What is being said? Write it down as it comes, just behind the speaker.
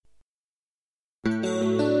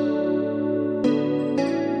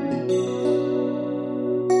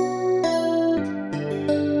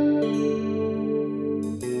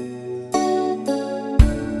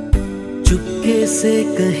से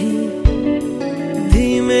कहीं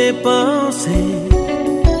धीमे पाँव से,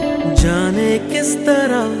 जाने किस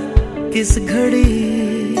तरह किस घड़ी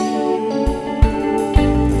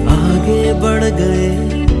आगे बढ़ गए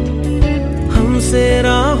हमसे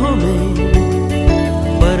राहों में,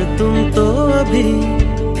 पर तुम तो अभी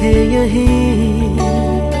थे यहीं।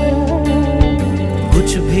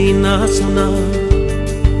 कुछ भी ना सुना,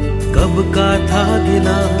 कब का था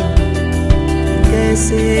गिला,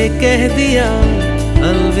 कैसे कह दिया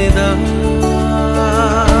अलविदा।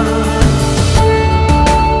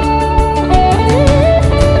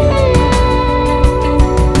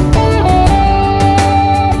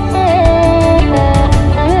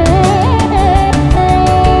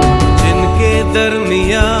 जिनके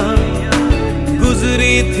दरमिया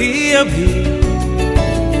गुजरी थी अभी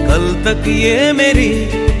कल तक ये मेरी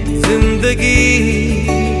जिंदगी,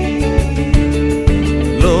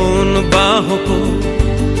 लो उन बाहों को,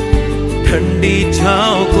 ठंडी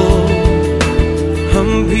छाँव को हम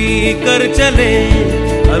भी कर चले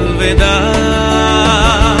अलविदा।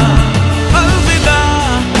 अलविदा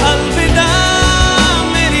अलविदा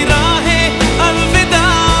मेरी राहें, अलविदा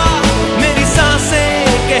मेरी सांसें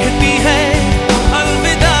कहती है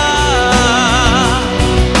अलविदा।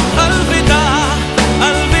 अलविदा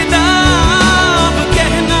अलविदा अब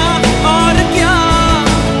कहना और क्या,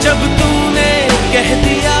 जब तूने कह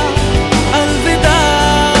दिया अलविदा।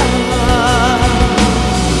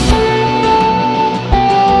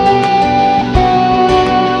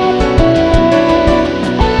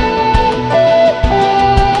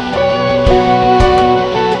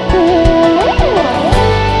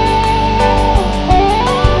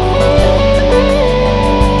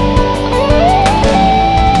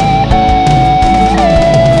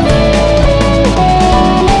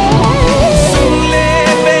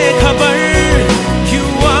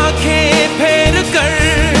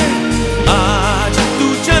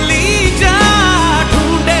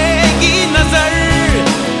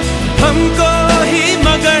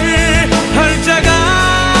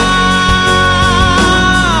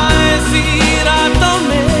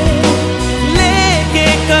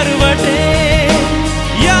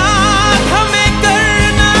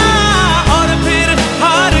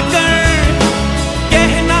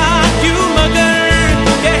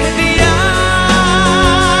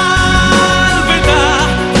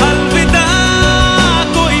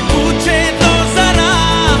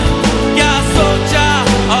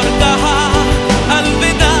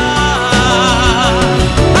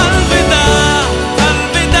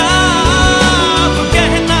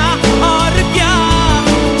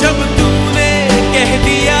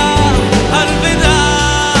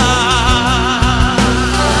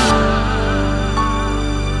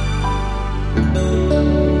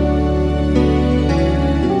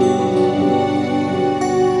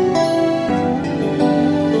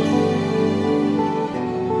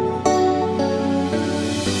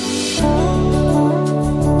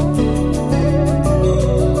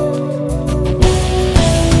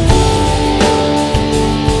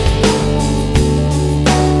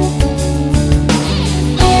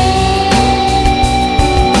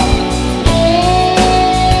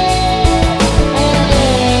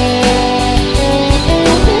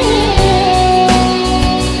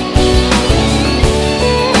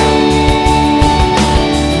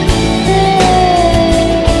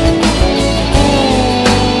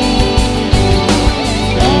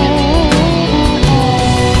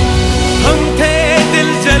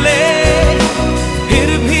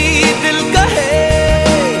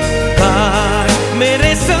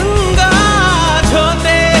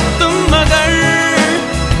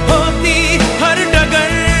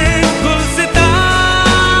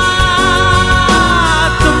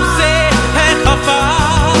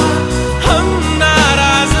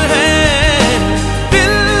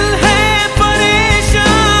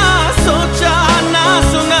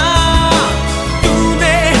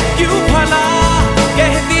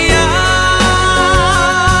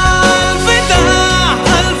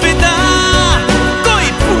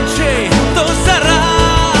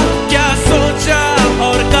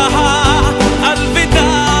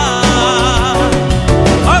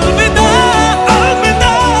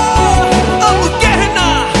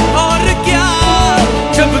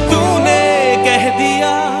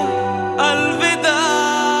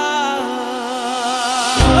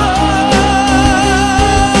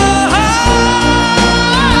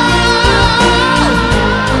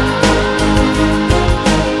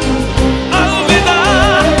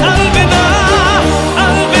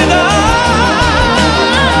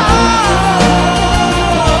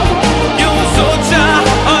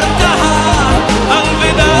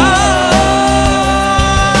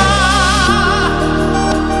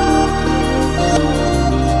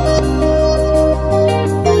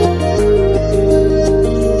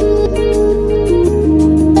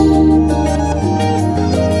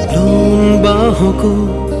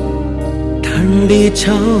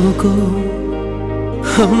 छाँव को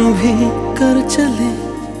हम भी कर चले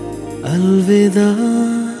अलविदा।